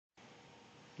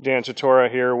Dan Tortora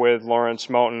here with Lawrence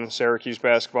Moten, Syracuse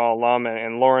basketball alum.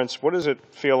 And Lawrence, what does it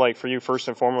feel like for you, first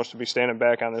and foremost, to be standing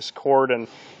back on this court and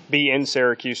be in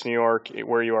Syracuse, New York,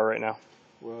 where you are right now?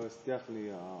 Well, it's definitely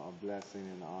a blessing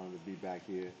and an honor to be back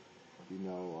here.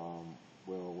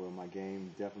 Where my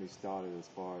game definitely started as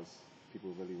far as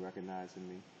people really recognizing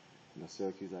me.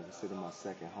 Syracuse, I consider my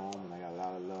second home, and I got a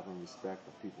lot of love and respect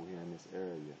for people here in this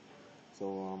area.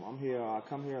 So I'm here. I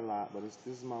come here a lot, but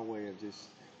this is my way of just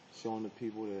showing the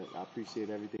people that I appreciate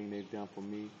everything they've done for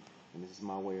me, and this is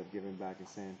my way of giving back and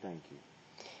saying thank you.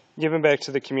 Giving back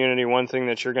to the community, one thing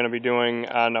that you're going to be doing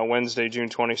on Wednesday, June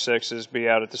 26th, is be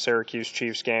out at the Syracuse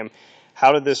Chiefs game.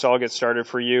 How did this all get started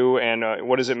for you, and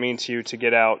what does it mean to you to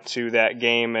get out to that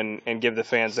game and give the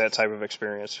fans that type of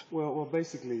experience? Well,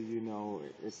 basically,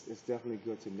 it's definitely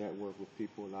good to network with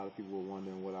people. A lot of people were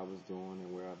wondering what I was doing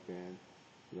and where I've been.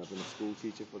 I've been a school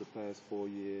teacher for the past 4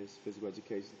 years, physical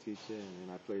education teacher,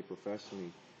 and I played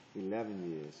professionally 11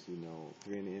 years,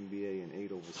 3 in the NBA and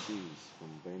 8 overseas, from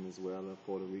Venezuela,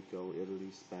 Puerto Rico,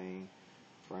 Italy, Spain,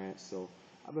 France. So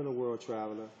I've been a world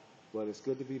traveler, but it's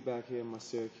good to be back here in my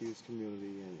Syracuse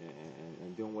community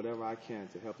and doing whatever I can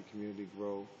to help the community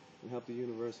grow and help the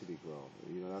university grow.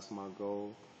 That's my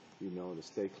goal, to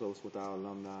stay close with our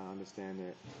alumni, understand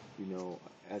that,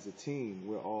 as a team,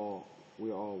 we're all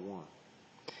one.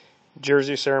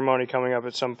 Jersey ceremony coming up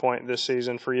at some point this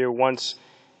season for you. Once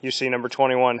you see number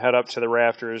 21 head up to the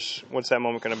rafters, what's that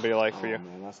moment going to be like for you?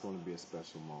 Man, that's going to be a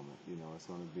special moment. It's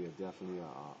going to be definitely an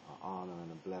honor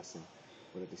and a blessing.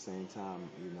 But at the same time,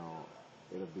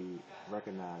 it'll be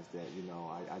recognized that,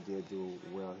 I did do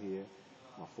well here.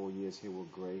 My 4 years here were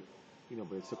great.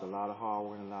 But it took a lot of hard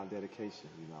work and a lot of dedication.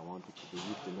 I want the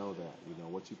youth to know that,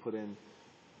 what you put in,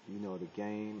 the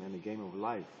game and the game of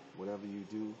life, whatever you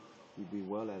do, you be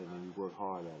well at it and you work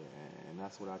hard at it. And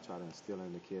that's what I try to instill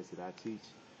in the kids that I teach.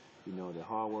 The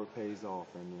hard work pays off.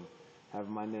 And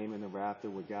having my name in the rafter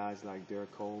with guys like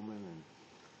Derek Coleman and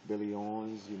Billy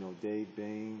Owens, Dave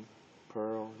Bain,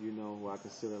 Pearl, who I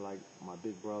consider like my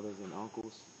big brothers and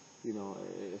uncles,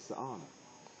 it's an honor.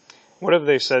 What have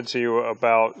they said to you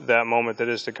about that moment that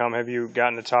is to come? Have you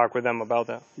gotten to talk with them about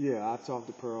that? Yeah, I've talked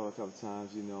to Pearl a couple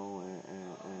times, and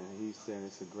he said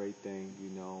it's a great thing,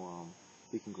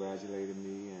 he congratulated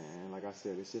me, and like I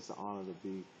said, it's just an honor to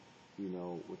be,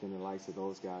 within the likes of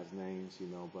those guys' names,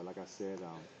 but like I said,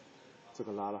 it took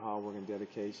a lot of hard work and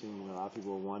dedication. A lot of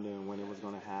people were wondering when it was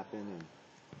going to happen,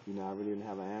 and I really didn't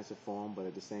have an answer for them, but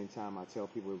at the same time, I tell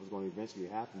people it was going to eventually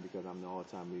happen because I'm the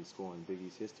all-time leading scorer in Big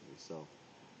East history,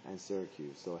 and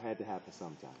Syracuse, so it had to happen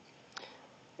sometime.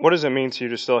 What does it mean to you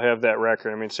to still have that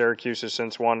record? I mean, Syracuse has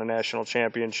since won a national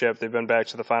championship. They've been back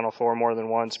to the Final Four more than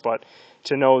once, but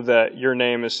to know that your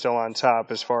name is still on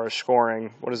top as far as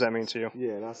scoring, what does that mean to you?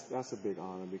 Yeah, that's a big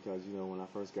honor because, when I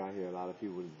first got here, a lot of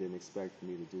people didn't expect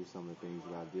me to do some of the things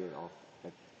that I did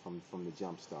from the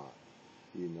jump start.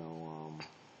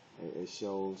 It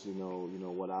shows,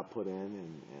 what I put in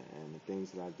and the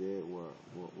things that I did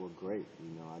were great.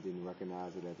 I didn't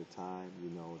recognize it at the time,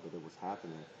 that it was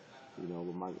happening.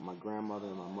 But my grandmother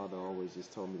and my mother always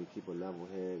just told me to keep a level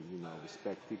head,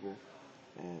 respect people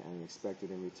and expect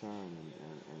it in return,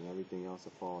 and everything else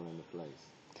will fall into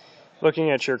place.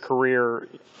 Looking at your career,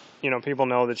 people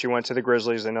know that you went to the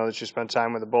Grizzlies. They know that you spent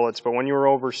time with the Bullets. But when you were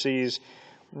overseas,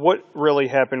 what really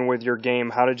happened with your game?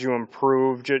 How did you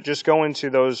improve? Just go into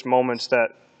those moments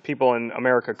that people in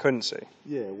America couldn't see.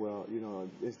 Yeah, well,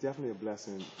 it's definitely a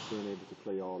blessing being able to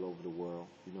play all over the world.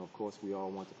 Of course, we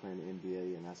all want to play in the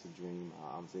NBA, and that's a dream.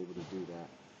 I was able to do that.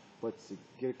 But to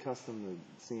get accustomed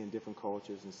to seeing different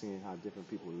cultures and seeing how different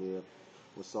people live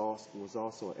was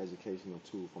also an educational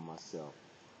tool for myself.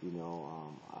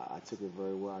 I took it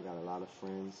very well. I got a lot of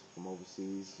friends from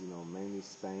overseas, mainly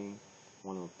Spain,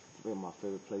 one of my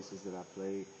favorite places that I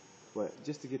played. But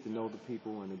just to get to know the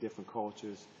people and the different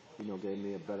cultures, gave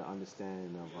me a better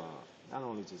understanding of not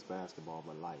only just basketball,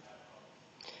 but life.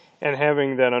 And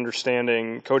having that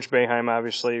understanding, Coach Boeheim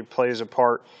obviously plays a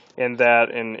part in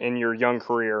that in your young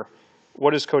career.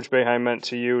 What has Coach Boeheim meant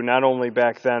to you, not only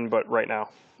back then, but right now?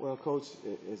 Well, Coach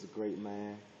is a great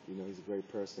man. He's a great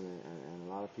person, and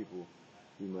a lot of people,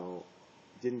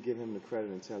 didn't give him the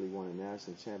credit until he won a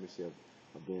national championship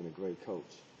of being a great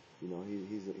coach.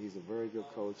 He's a very good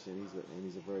coach, and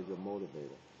he's a very good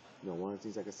motivator. One of the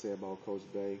things I can say about Coach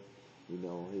Bay, he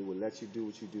will let you do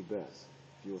what you do best.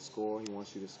 If you're a scorer, he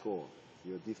wants you to score. If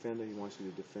you're a defender, he wants you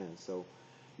to defend. So,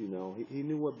 he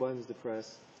knew what buttons to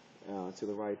press to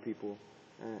the right people,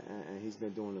 and he's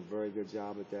been doing a very good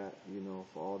job at that,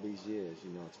 for all these years.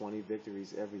 20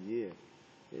 victories every year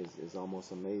is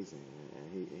almost amazing,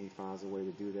 and he finds a way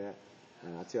to do that.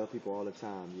 And I tell people all the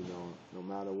time, no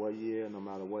matter what year, no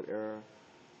matter what era,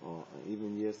 or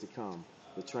even years to come,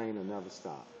 the train will never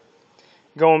stop.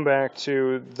 Going back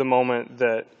to the moment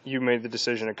that you made the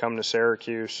decision to come to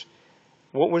Syracuse,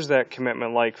 what was that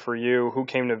commitment like for you? Who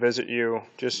came to visit you?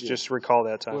 Just recall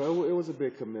that time. Well, it was a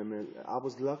big commitment. I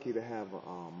was lucky to have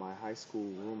my high school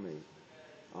roommate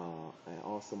and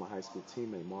also my high school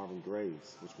teammate, Marvin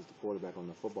Graves, which was the quarterback on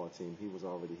the football team. He was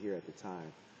already here at the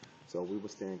time. So we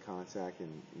would stay in contact,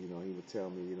 and, he would tell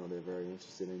me, they're very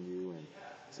interested in you, and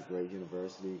it's a great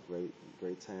university,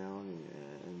 great town,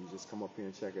 and you just come up here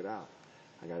and check it out.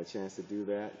 I got a chance to do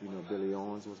that. Billy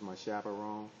Owens was my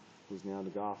chaperone, who's now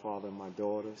the godfather of my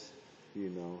daughters.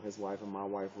 His wife and my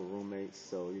wife were roommates.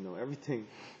 So, everything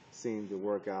seemed to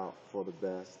work out for the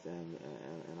best, and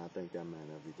I thank that man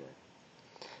every day.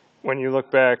 When you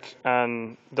look back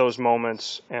on those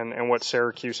moments and what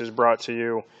Syracuse has brought to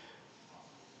you,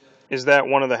 is that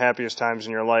one of the happiest times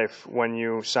in your life when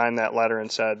you signed that letter and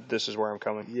said, "This is where I'm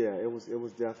coming"? Yeah, it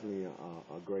was definitely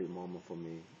a great moment for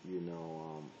me,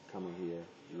 coming here,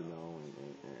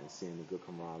 and seeing the good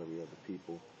camaraderie of the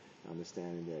people,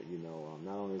 understanding that,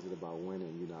 not only is it about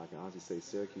winning, I can honestly say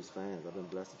Syracuse fans, I've been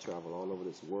blessed to travel all over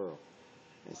this world.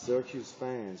 And Syracuse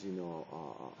fans,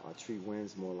 treat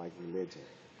wins more like religion.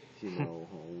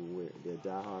 They're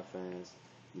diehard fans.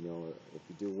 If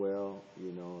you do well,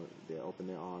 they open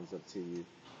their arms up to you.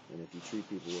 And if you treat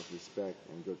people with respect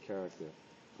and good character,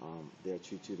 they'll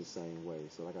treat you the same way.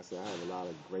 So like I said, I have a lot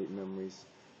of great memories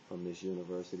from this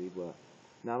university. But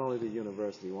not only the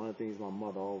university, one of the things my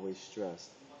mother always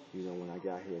stressed, when I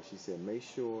got here, she said, make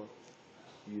sure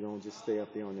you don't just stay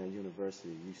up there on that university.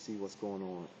 You see what's going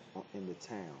on in the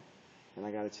town. And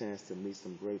I got a chance to meet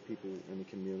some great people in the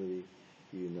community,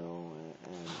 and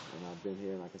I've been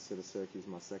here, and I consider Syracuse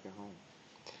my second home.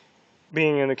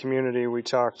 Being in the community, we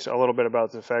talked a little bit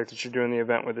about the fact that you're doing the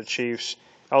event with the Chiefs,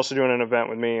 also doing an event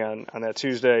with me on that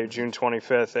Tuesday, June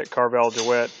 25th at Carvel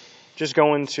DeWitt. Just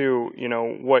go into,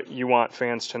 what you want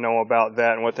fans to know about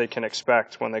that and what they can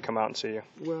expect when they come out and see you.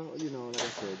 Well, like I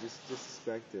said, just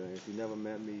expect it. If you never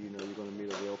met me, you're going to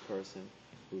meet a real person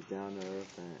who's down to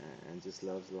earth and just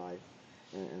loves life.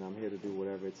 And I'm here to do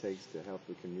whatever it takes to help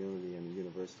the community and the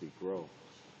university grow.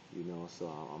 So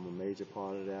I'm a major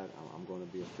part of that. I'm going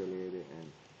to be affiliated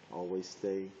and always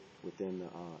stay within the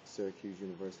Syracuse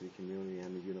University community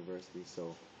and the university.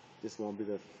 So this won't be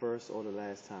the first or the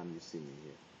last time you see me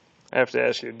here. I have to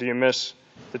ask you, do you miss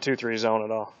the 2-3 zone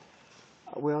at all?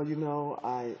 Well,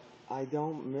 I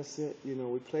don't miss it.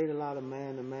 We played a lot of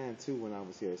man-to-man, too, when I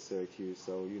was here at Syracuse.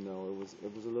 So,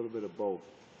 it was a little bit of both.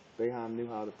 Boeheim knew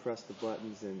how to press the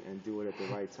buttons and do it at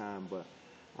the right time, but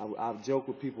I've joked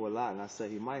with people a lot, and I say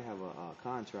he might have a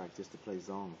contract just to play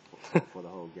zone for the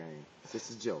whole game. It's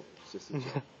just a joke. It's just a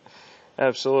joke.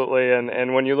 Absolutely,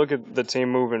 and when you look at the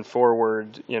team moving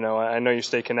forward, I know you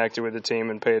stay connected with the team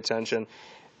and pay attention.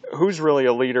 Who's really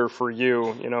a leader for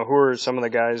you? Who are some of the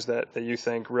guys that you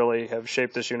think really have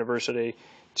shaped this university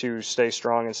to stay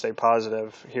strong and stay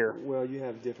positive here? Well, you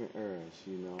have different eras.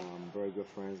 I'm very good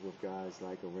friends with guys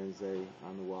like Arinze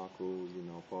Anuaku.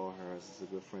 Paul Harris is a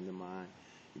good friend of mine.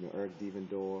 Eric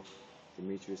Devendorf,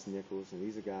 Demetrius Nichols, and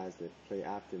these are guys that play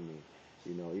after me.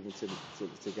 Even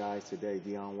to guys today,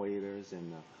 Deion Waiters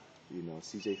and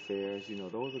C.J. Fairs.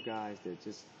 Those are guys that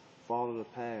just follow the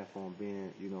path on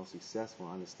being, successful,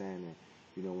 understanding,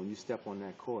 when you step on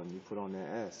that court and you put on that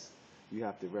S, you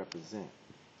have to represent,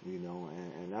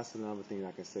 and that's another thing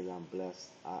I can say that I'm blessed.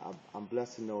 I'm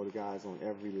blessed to know the guys on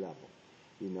every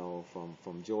level,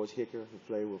 from George Hicker, who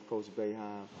played with Coach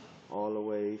Boeheim, all the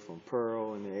way from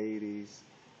Pearl in the 80s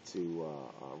to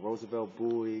Roosevelt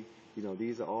Bowie.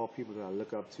 These are all people that I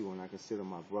look up to and I consider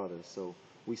my brothers. So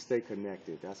we stay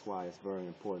connected. That's why it's very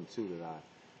important, too, that I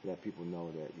let people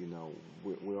know that,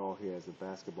 we're all here as a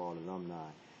basketball alumni,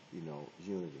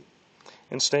 unity.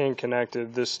 And staying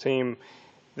connected, this team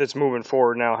that's moving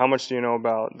forward now, how much do you know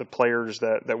about the players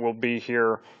that will be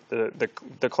here,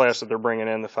 the class that they're bringing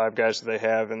in, the 5 guys that they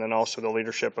have, and then also the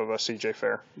leadership of C.J.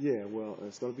 Fair? Yeah, well,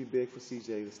 it's going to be big for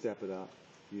C.J. to step it up,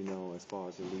 as far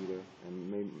as a leader,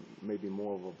 and maybe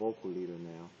more of a vocal leader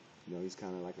now. He's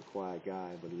kind of like a quiet guy,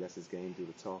 but he lets his game do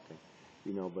the talking.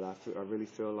 But I really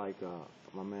feel like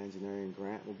my man Janarian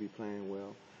Grant will be playing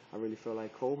well. I really feel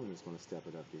like Coleman is going to step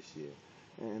it up this year.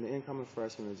 And the incoming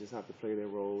freshmen will just have to play their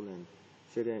role and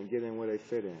fit in, get in where they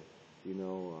fit in.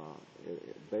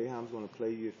 Boeheim's going to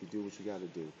play you if you do what you got to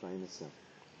do, plain and simple.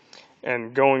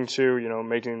 And going to,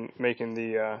 making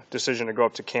the decision to go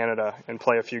up to Canada and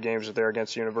play a few games there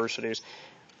against universities,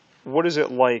 What is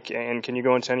it like, and can you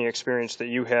go into any experience that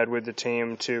you had with the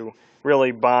team to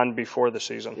really bond before the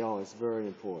season? You know, it's very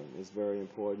important. It's very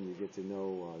important. You get to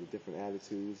know the different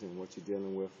attitudes and what you're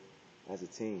dealing with as a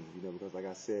team. You know, because like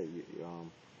I said, you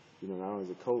know, not only as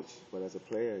a coach, but as a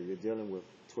player, you're dealing with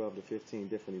 12 to 15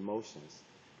 different emotions,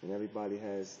 and everybody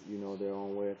has, you know, their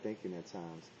own way of thinking at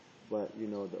times. But you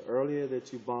know, the earlier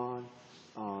that you bond,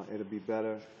 it'll be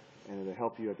better, and it'll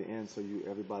help you at the end, so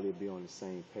everybody will be on the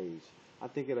same page. I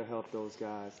think it'll help those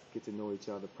guys get to know each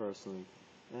other personally,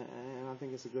 and I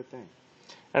think it's a good thing.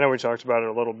 I know we talked about it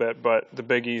a little bit, but the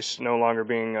Big East no longer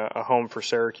being a home for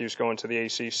Syracuse going to the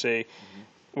ACC. Mm-hmm.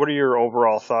 What are your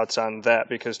overall thoughts on that?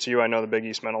 Because to you, I know the Big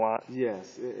East meant a lot.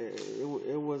 Yes,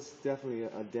 it was definitely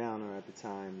a downer at the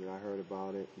time that I heard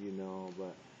about it, you know,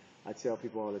 but I tell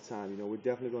people all the time, you know, we're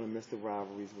definitely going to miss the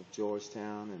rivalries with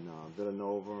Georgetown and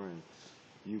Villanova and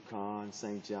UConn,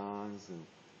 St. John's and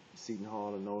Seton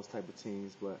Hall and those type of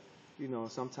teams, but, you know,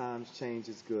 sometimes change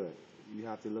is good. You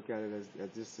have to look at it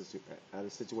at a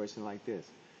situation like this.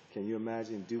 Can you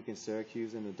imagine Duke and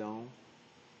Syracuse in the Dome?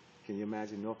 Can you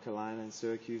imagine North Carolina and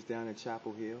Syracuse down at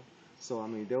Chapel Hill? So, I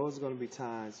mean, those are going to be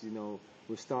times, you know,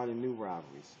 we're starting new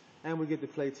rivalries. And we get to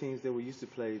play teams that we used to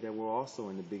play that were also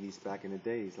in the Big East back in the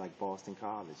days, like Boston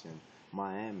College and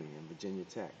Miami and Virginia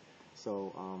Tech.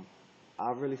 So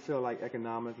I really feel like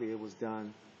economically it was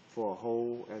done for a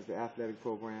whole as the athletic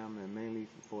program and mainly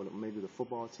for maybe the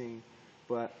football team.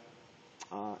 But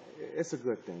it's a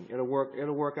good thing. It'll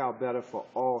work out better for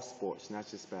all sports, not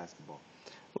just basketball.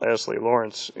 Lastly,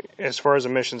 Lawrence, as far as a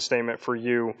mission statement for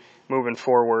you moving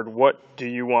forward, what do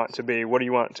you want to be? What do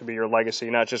you want to be your legacy,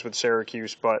 not just with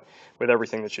Syracuse, but with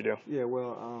everything that you do? Yeah,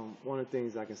 well, one of the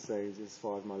things I can say is as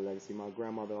far as my legacy, my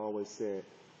grandmother always said,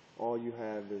 all you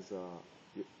have is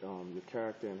your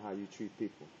character and how you treat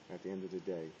people at the end of the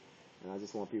day. And I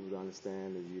just want people to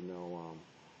understand that, you know,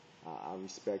 I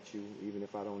respect you even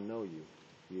if I don't know you,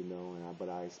 you know, but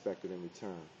I expect it in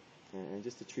return. And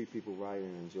just to treat people right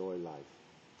and enjoy life.